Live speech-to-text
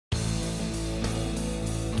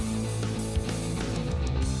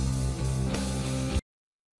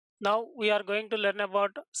Now we are going to learn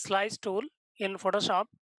about slice tool in Photoshop.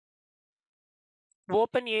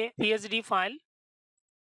 Open a PSD file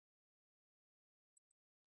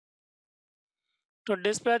to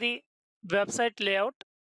display the website layout.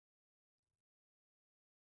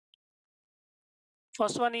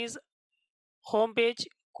 First one is homepage,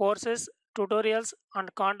 courses, tutorials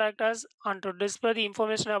and contact us, and to display the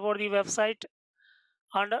information about the website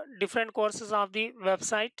and different courses of the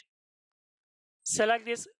website. Select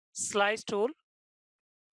this slice tool.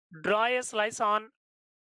 Draw a slice on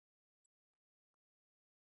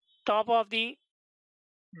top of the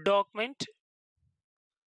document.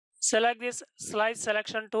 Select this slice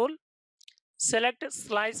selection tool. Select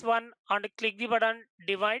slice 1 and click the button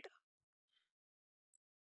divide.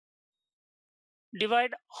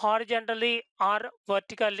 Divide horizontally or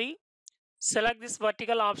vertically. Select this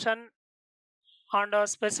vertical option and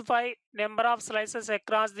specify number of slices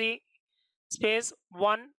across the space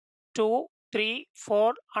 1, 2, 3,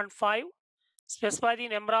 4 and 5. Specify the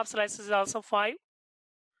number of slices is also 5.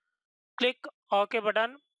 Click OK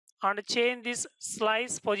button and change this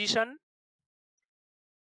slice position.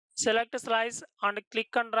 Select slice and click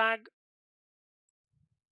and drag.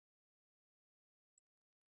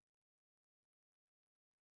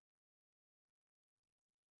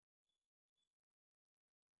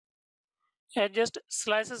 Adjust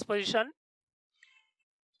slices position.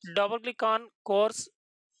 Double click on course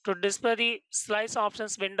to display the slice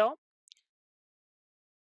options window.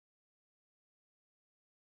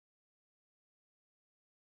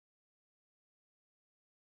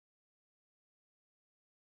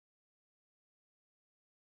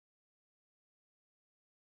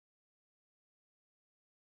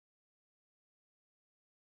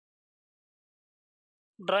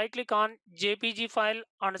 Right click on JPG file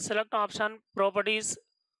and select option properties.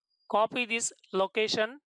 Copy this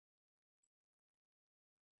location.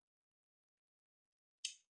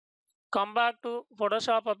 Come back to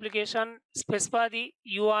Photoshop application. Specify the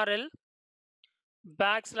URL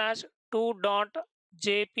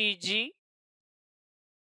 /2.jpg.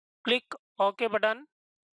 Click OK button.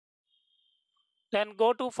 Then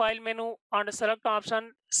go to file menu and select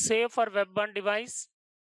option save for web and device.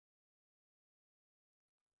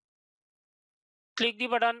 Click the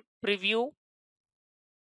button preview.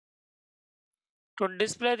 To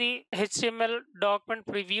display the HTML document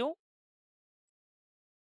preview,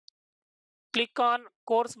 click on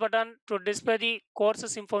course button to display the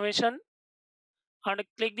courses information and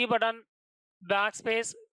click the button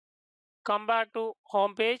backspace. Come back to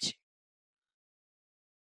home page.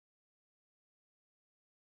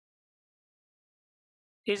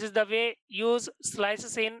 This is the way use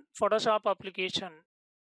slices in Photoshop application.